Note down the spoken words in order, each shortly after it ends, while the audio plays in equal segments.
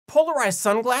Polarized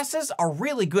sunglasses are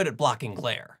really good at blocking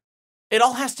glare. It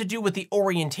all has to do with the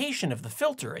orientation of the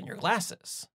filter in your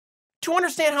glasses. To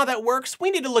understand how that works,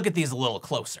 we need to look at these a little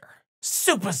closer.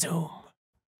 Super zoom!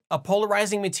 A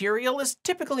polarizing material is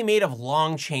typically made of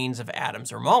long chains of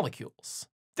atoms or molecules.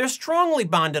 They're strongly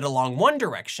bonded along one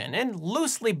direction and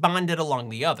loosely bonded along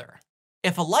the other.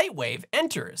 If a light wave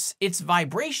enters, its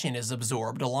vibration is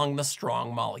absorbed along the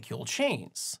strong molecule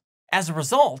chains. As a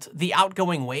result, the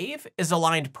outgoing wave is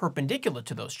aligned perpendicular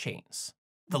to those chains,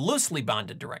 the loosely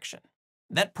bonded direction.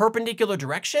 That perpendicular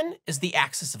direction is the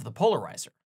axis of the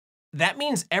polarizer. That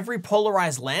means every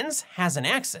polarized lens has an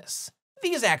axis.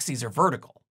 These axes are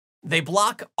vertical. They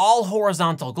block all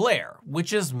horizontal glare,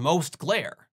 which is most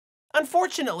glare.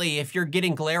 Unfortunately, if you're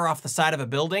getting glare off the side of a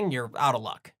building, you're out of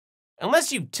luck.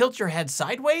 Unless you tilt your head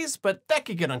sideways, but that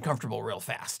could get uncomfortable real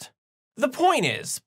fast. The point is,